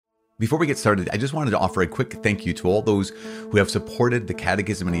Before we get started, I just wanted to offer a quick thank you to all those who have supported the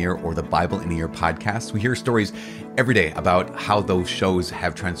Catechism in a Year or the Bible in a Year podcast. We hear stories every day about how those shows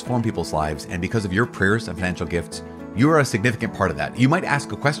have transformed people's lives, and because of your prayers and financial gifts, you are a significant part of that. You might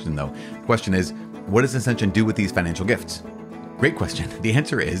ask a question, though. The question is, what does Ascension do with these financial gifts? Great question. The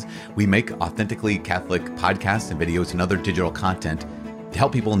answer is, we make authentically Catholic podcasts and videos and other digital content to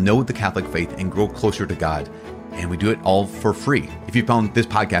help people know the Catholic faith and grow closer to God. And we do it all for free. If you found this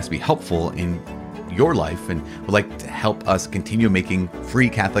podcast to be helpful in your life and would like to help us continue making free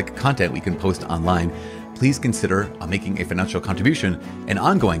Catholic content we can post online, please consider making a financial contribution, an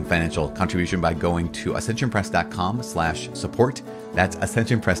ongoing financial contribution, by going to ascensionpress.com/support. That's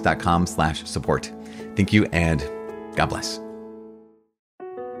ascensionpress.com/support. Thank you, and God bless.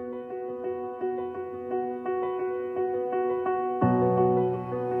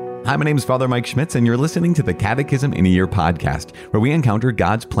 Hi, my name is Father Mike Schmitz, and you're listening to the Catechism in a Year podcast, where we encounter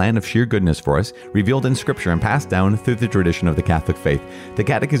God's plan of sheer goodness for us, revealed in Scripture and passed down through the tradition of the Catholic faith. The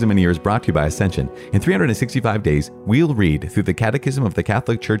Catechism in a Year is brought to you by Ascension. In 365 days, we'll read through the Catechism of the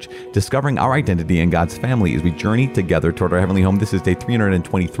Catholic Church, discovering our identity in God's family as we journey together toward our heavenly home. This is day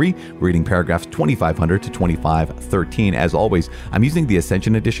 323. We're reading paragraphs 2500 to 2513. As always, I'm using the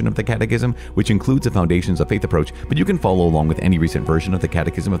Ascension edition of the Catechism, which includes a Foundations of Faith approach, but you can follow along with any recent version of the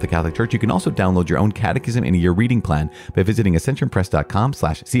Catechism of the Catholic Church. You can also download your own Catechism in a Year reading plan by visiting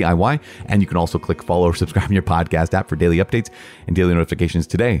ascensionpress.com/CIY, and you can also click follow or subscribe in your podcast app for daily updates and daily notifications.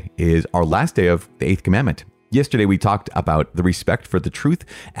 Today is our last day of the 8th commandment. Yesterday, we talked about the respect for the truth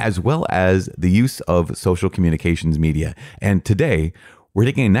as well as the use of social communications media. And today, we're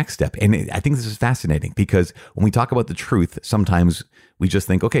taking a next step. And I think this is fascinating because when we talk about the truth, sometimes we just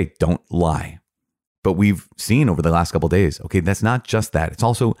think, okay, don't lie. But we've seen over the last couple of days, okay, that's not just that. It's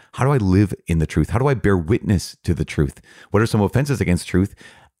also, how do I live in the truth? How do I bear witness to the truth? What are some offenses against truth?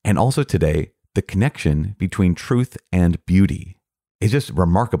 And also today, the connection between truth and beauty is just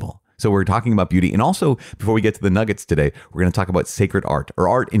remarkable. So we're talking about beauty. And also, before we get to the nuggets today, we're going to talk about sacred art, or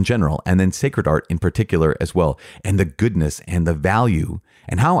art in general, and then sacred art in particular as well, and the goodness and the value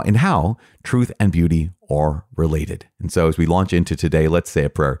and how truth and beauty are related. And so as we launch into today, let's say a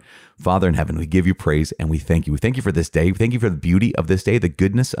prayer. Father in heaven, we give you praise and we thank you. We thank you for this day. We thank you for the beauty of this day, the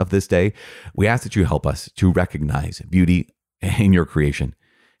goodness of this day. We ask that you help us to recognize beauty in your creation.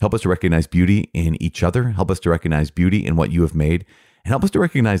 Help us to recognize beauty in each other. Help us to recognize beauty in what you have made. And help us to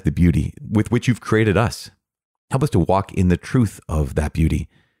recognize the beauty with which you've created us. Help us to walk in the truth of that beauty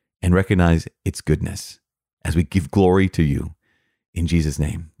and recognize its goodness as we give glory to you. In Jesus'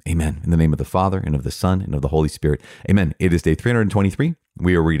 name, amen. In the name of the Father, and of the Son, and of the Holy Spirit, amen. It is day 323.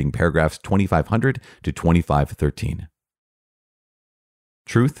 We are reading paragraphs 2500 to 2513.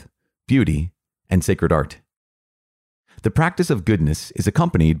 Truth, beauty, and sacred art. The practice of goodness is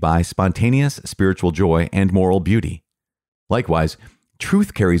accompanied by spontaneous spiritual joy and moral beauty. Likewise,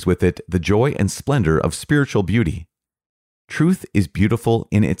 truth carries with it the joy and splendor of spiritual beauty. Truth is beautiful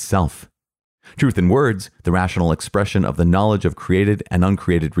in itself. Truth in words, the rational expression of the knowledge of created and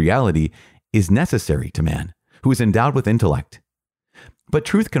uncreated reality, is necessary to man, who is endowed with intellect. But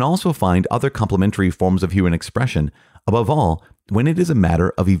truth can also find other complementary forms of human expression, above all, when it is a matter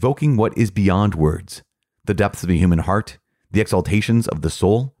of evoking what is beyond words, the depths of the human heart, the exaltations of the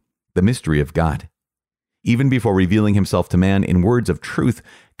soul, the mystery of God. Even before revealing himself to man in words of truth,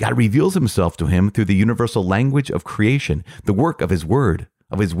 God reveals himself to him through the universal language of creation, the work of his word,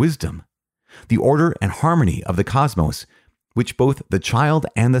 of his wisdom, the order and harmony of the cosmos, which both the child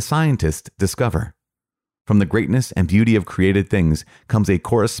and the scientist discover. From the greatness and beauty of created things comes a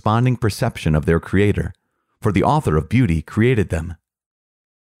corresponding perception of their creator, for the author of beauty created them.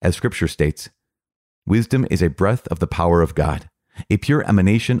 As Scripture states, wisdom is a breath of the power of God, a pure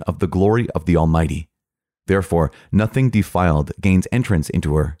emanation of the glory of the Almighty. Therefore, nothing defiled gains entrance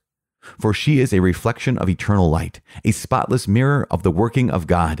into her, for she is a reflection of eternal light, a spotless mirror of the working of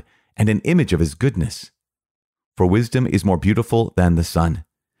God, and an image of his goodness. For wisdom is more beautiful than the sun,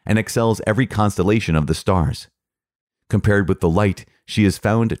 and excels every constellation of the stars. Compared with the light, she is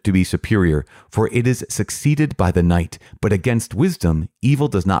found to be superior, for it is succeeded by the night, but against wisdom evil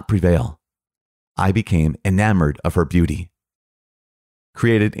does not prevail. I became enamored of her beauty.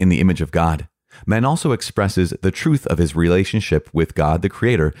 Created in the image of God, man also expresses the truth of his relationship with God the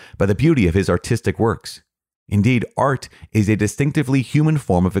Creator by the beauty of his artistic works. Indeed, art is a distinctively human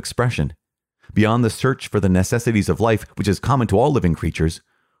form of expression. Beyond the search for the necessities of life, which is common to all living creatures,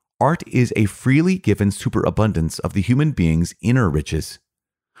 art is a freely given superabundance of the human being's inner riches.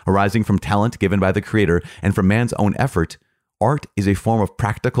 Arising from talent given by the Creator and from man's own effort, art is a form of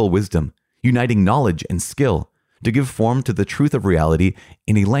practical wisdom, uniting knowledge and skill to give form to the truth of reality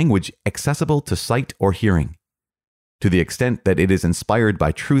in a language accessible to sight or hearing. To the extent that it is inspired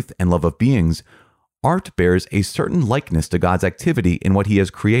by truth and love of beings, art bears a certain likeness to God's activity in what He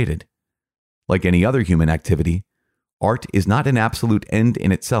has created. Like any other human activity, art is not an absolute end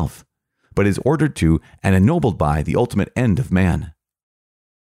in itself, but is ordered to and ennobled by the ultimate end of man.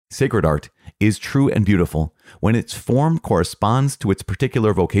 Sacred art is true and beautiful when its form corresponds to its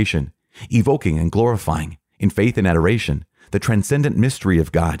particular vocation, evoking and glorifying, in faith and adoration, the transcendent mystery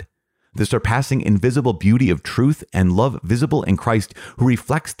of God, the surpassing invisible beauty of truth and love visible in Christ, who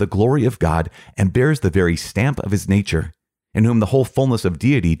reflects the glory of God and bears the very stamp of His nature, in whom the whole fullness of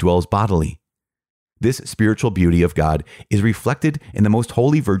deity dwells bodily. This spiritual beauty of God is reflected in the most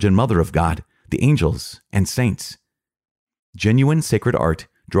holy Virgin Mother of God, the angels and saints. Genuine sacred art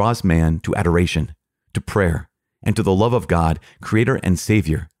draws man to adoration, to prayer, and to the love of God, Creator and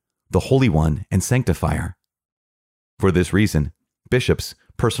Savior, the Holy One and Sanctifier. For this reason, bishops,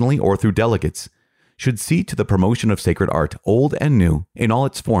 personally or through delegates, should see to the promotion of sacred art, old and new, in all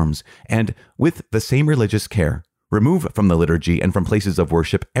its forms, and, with the same religious care, remove from the liturgy and from places of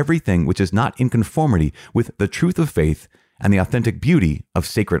worship everything which is not in conformity with the truth of faith and the authentic beauty of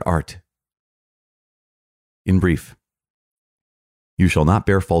sacred art. In brief, you shall not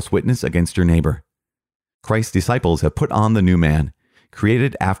bear false witness against your neighbor. Christ's disciples have put on the new man,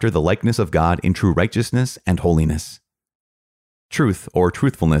 created after the likeness of God in true righteousness and holiness. Truth, or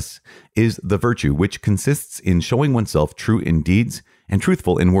truthfulness, is the virtue which consists in showing oneself true in deeds and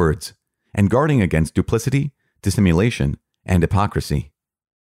truthful in words, and guarding against duplicity, dissimulation, and hypocrisy.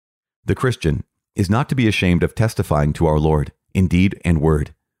 The Christian is not to be ashamed of testifying to our Lord in deed and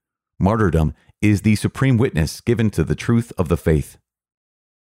word. Martyrdom is the supreme witness given to the truth of the faith.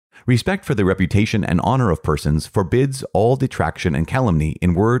 Respect for the reputation and honor of persons forbids all detraction and calumny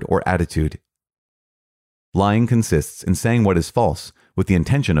in word or attitude. Lying consists in saying what is false with the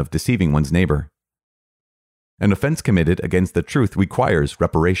intention of deceiving one's neighbor. An offense committed against the truth requires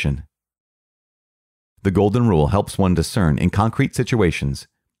reparation. The Golden Rule helps one discern in concrete situations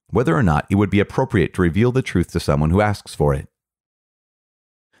whether or not it would be appropriate to reveal the truth to someone who asks for it.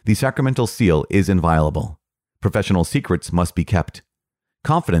 The sacramental seal is inviolable. Professional secrets must be kept.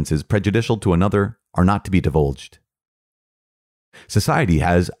 Confidences prejudicial to another are not to be divulged. Society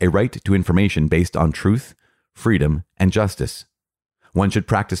has a right to information based on truth, freedom, and justice. One should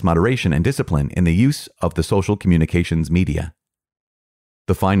practice moderation and discipline in the use of the social communications media.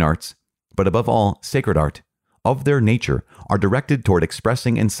 The fine arts, but above all, sacred art, of their nature are directed toward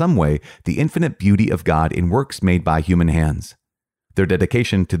expressing in some way the infinite beauty of God in works made by human hands. Their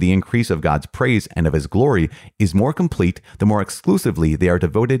dedication to the increase of God's praise and of His glory is more complete the more exclusively they are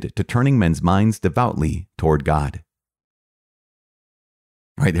devoted to turning men's minds devoutly toward God.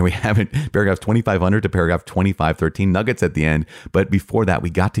 All right, there we have it, paragraphs 2500 to paragraph 2513, nuggets at the end. But before that, we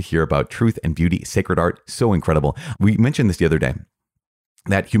got to hear about truth and beauty, sacred art, so incredible. We mentioned this the other day,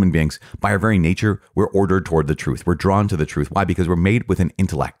 that human beings, by our very nature, we're ordered toward the truth. We're drawn to the truth. Why? Because we're made with an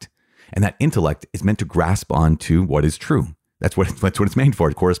intellect. And that intellect is meant to grasp onto what is true. That's what it's made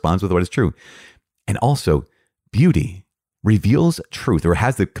for. It corresponds with what is true. And also, beauty reveals truth, or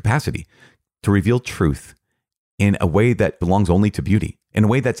has the capacity to reveal truth in a way that belongs only to beauty. In a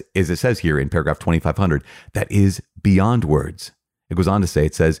way that's, as it says here in paragraph 2500, that is beyond words. It goes on to say,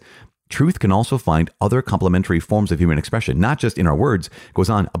 it says, truth can also find other complementary forms of human expression, not just in our words. It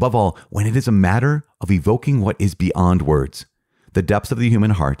goes on, above all, when it is a matter of evoking what is beyond words, the depths of the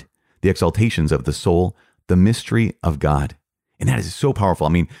human heart, the exaltations of the soul, the mystery of God. And that is so powerful. I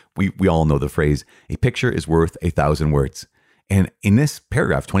mean, we all know the phrase, a picture is worth 1,000 words. And in this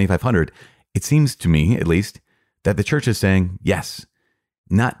paragraph, 2500, it seems to me, at least, that the church is saying, yes,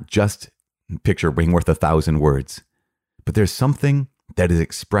 not just picture being worth 1,000 words, but there's something that is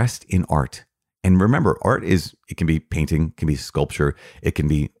expressed in art. And remember, art is, it can be painting, it can be sculpture, it can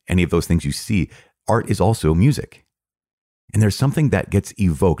be any of those things you see. Art is also music. And there's something that gets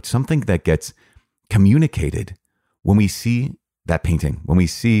evoked, something that gets communicated when we see that painting, when we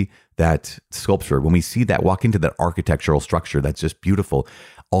see that sculpture, when we see that, walk into that architectural structure that's just beautiful.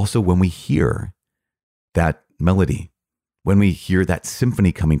 Also, when we hear that melody, when we hear that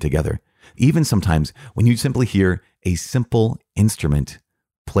symphony coming together, even sometimes when you simply hear a simple instrument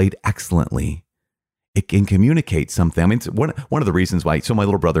played excellently, it can communicate something. I mean, it's one of the reasons why, so my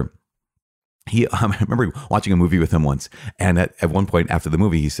little brother, I remember watching a movie with him once, and at one point after the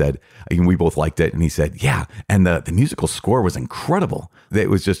movie, he said, we both liked it, and he said, yeah, and the musical score was incredible. It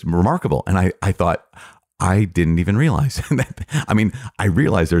was just remarkable. And I thought, I didn't even realize that. I mean, I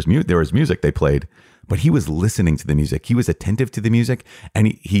realized there was music they played, but he was listening to the music. He was attentive to the music, and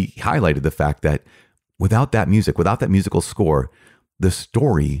he highlighted the fact that without that music, without that musical score, the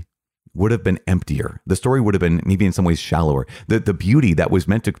story would have been emptier. The story would have been maybe in some ways shallower. The beauty that was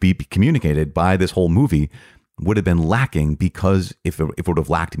meant to be communicated by this whole movie would have been lacking, because if it would have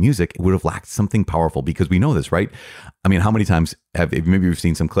lacked music, it would have lacked something powerful, because we know this, right? I mean, how many times maybe you've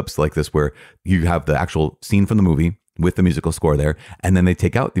seen some clips like this where you have the actual scene from the movie with the musical score there, and then they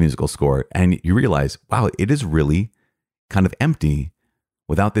take out the musical score and you realize, wow, it is really kind of empty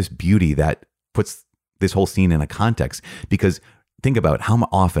without this beauty that puts this whole scene in a context. Because think about how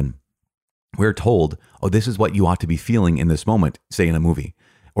often we're told, oh, this is what you ought to be feeling in this moment, say in a movie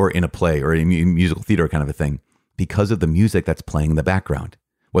or in a play or in musical theater kind of a thing, because of the music that's playing in the background.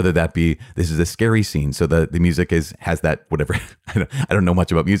 Whether that be, this is a scary scene, so the music has that whatever, I don't know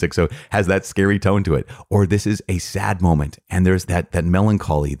much about music, so has that scary tone to it. Or this is a sad moment and there's that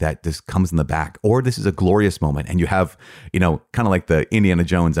melancholy that just comes in the back. Or this is a glorious moment and you have, kind of like the Indiana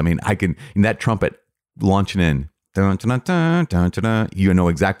Jones. I mean, in that trumpet launching in, dun, dun, dun, dun, dun, dun, you know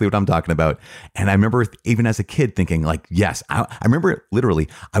exactly what I'm talking about. And I remember even as a kid thinking like, yes, I remember literally,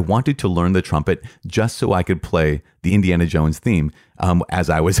 I wanted to learn the trumpet just so I could play the Indiana Jones theme as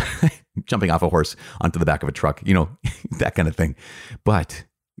I was jumping off a horse onto the back of a truck, that kind of thing. But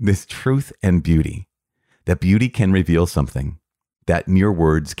this truth and beauty, that beauty can reveal something that mere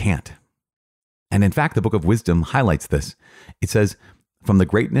words can't. And in fact, the Book of Wisdom highlights this. It says, from the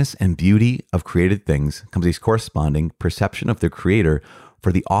greatness and beauty of created things comes a corresponding perception of their creator,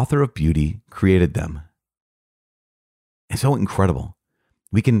 for the author of beauty created them. It's so incredible.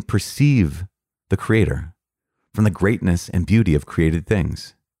 We can perceive the creator from the greatness and beauty of created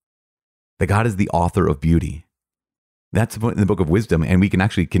things. That God is the author of beauty. That's in the Book of Wisdom, and we can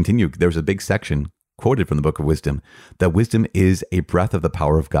actually continue. There's a big section quoted from the Book of Wisdom, that wisdom is a breath of the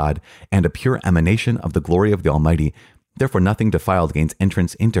power of God and a pure emanation of the glory of the Almighty. Therefore, nothing defiled gains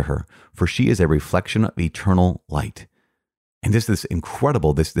entrance into her, for she is a reflection of eternal light. And this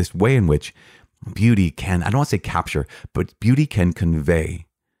incredible, this way in which beauty can, I don't want to say capture, but beauty can convey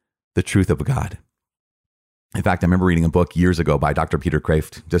the truth of God. In fact, I remember reading a book years ago by Dr. Peter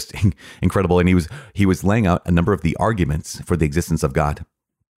Kraft, just incredible. And he was laying out a number of the arguments for the existence of God.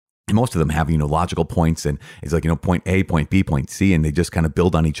 And most of them have, logical points, and it's like, point A, point B, point C, and they just kind of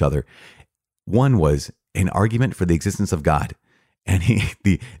build on each other. One was an argument for the existence of God. And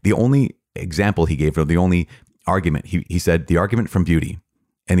the only example he gave, or the only argument, he said the argument from beauty.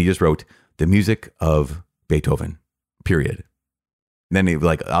 And he just wrote the music of Beethoven, period. And then he,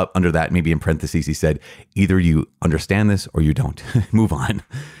 like, under that, maybe in parentheses, he said, either you understand this or you don't. Move on.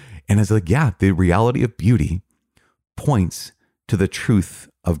 And I was like, yeah, the reality of beauty points to the truth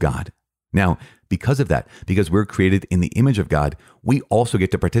of God. Now, because of that, because we're created in the image of God, we also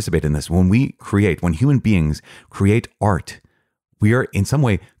get to participate in this. When human beings create art, we are in some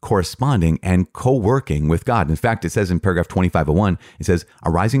way corresponding and co-working with God. In fact, it says in paragraph 2501, it says,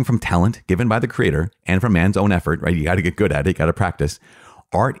 arising from talent given by the Creator and from man's own effort, right? You got to get good at it, you got to practice.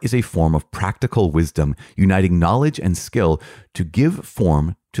 Art is a form of practical wisdom, uniting knowledge and skill to give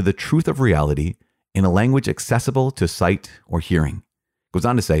form to the truth of reality in a language accessible to sight or hearing. It goes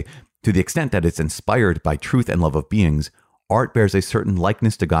on to say, to the extent that it's inspired by truth and love of beings, art bears a certain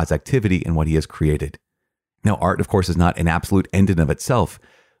likeness to God's activity in what he has created. Now, art, of course, is not an absolute end in of itself,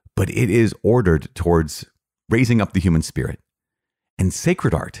 but it is ordered towards raising up the human spirit. And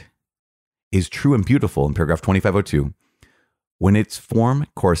sacred art is true and beautiful in paragraph 2502 when its form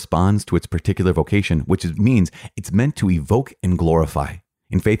corresponds to its particular vocation, which means it's meant to evoke and glorify,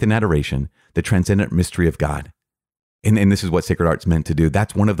 in faith and adoration, the transcendent mystery of God. And this is what sacred art's meant to do.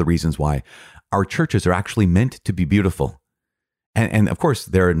 That's one of the reasons why our churches are actually meant to be beautiful. And of course,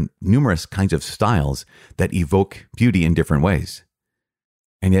 there are numerous kinds of styles that evoke beauty in different ways.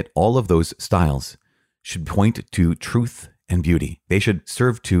 And yet all of those styles should point to truth and beauty. They should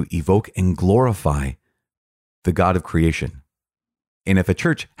serve to evoke and glorify the God of creation. And if a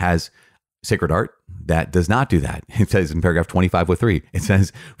church has sacred art that does not do that, it says in paragraph 2503, it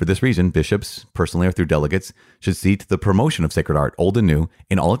says, for this reason, bishops, personally or through delegates, should see to the promotion of sacred art, old and new,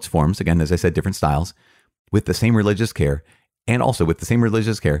 in all its forms, again, as I said, different styles, with the same religious care, and also with the same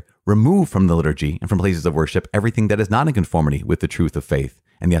religious care, remove from the liturgy and from places of worship everything that is not in conformity with the truth of faith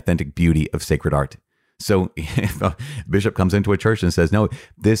and the authentic beauty of sacred art. So if a bishop comes into a church and says, no,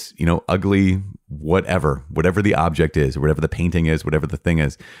 this, ugly, whatever the object is, or whatever the painting is, whatever the thing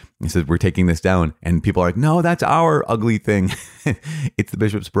is, he says, we're taking this down. And people are like, no, that's our ugly thing. It's the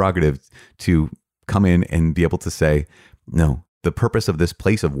bishop's prerogative to come in and be able to say, no, the purpose of this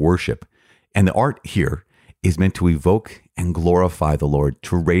place of worship and the art here is meant to evoke and glorify the Lord,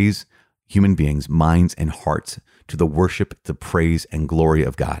 to raise human beings' minds and hearts to the worship, the praise, and glory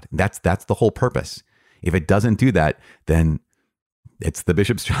of God. That's the whole purpose. If it doesn't do that, then it's the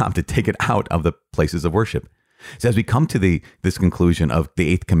bishop's job to take it out of the places of worship. So as we come to this conclusion of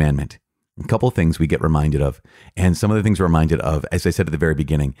the 8th commandment, a couple of things we get reminded of. And some of the things we're reminded of, as I said at the very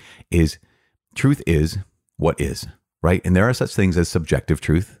beginning, is truth is what is, right? And there are such things as subjective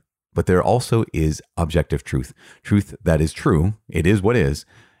truth, but there also is objective truth. Truth that is true. It is what is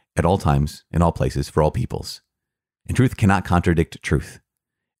at all times, in all places, for all peoples. And truth cannot contradict truth.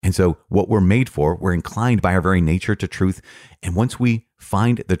 And so what we're made for, we're inclined by our very nature to truth. And once we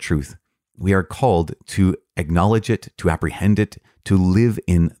find the truth, we are called to acknowledge it, to apprehend it, to live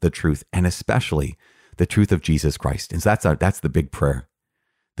in the truth, and especially the truth of Jesus Christ. And so that's the big prayer.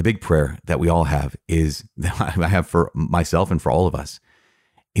 The big prayer that we all have is, that I have for myself and for all of us,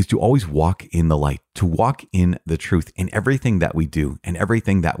 is to always walk in the light, to walk in the truth in everything that we do and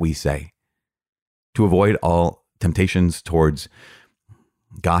everything that we say, to avoid all temptations towards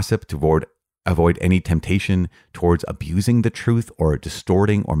gossip, to avoid any temptation towards abusing the truth or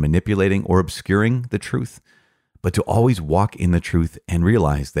distorting or manipulating or obscuring the truth, but to always walk in the truth and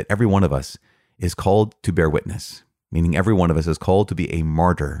realize that every one of us is called to bear witness, meaning every one of us is called to be a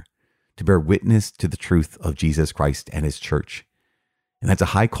martyr, to bear witness to the truth of Jesus Christ and his church. And that's a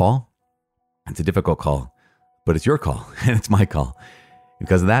high call. It's a difficult call, but it's your call and it's my call.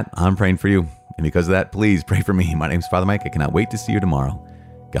 Because of that, I'm praying for you. And because of that, please pray for me. My name's Father Mike. I cannot wait to see you tomorrow.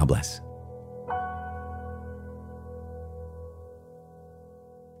 God bless.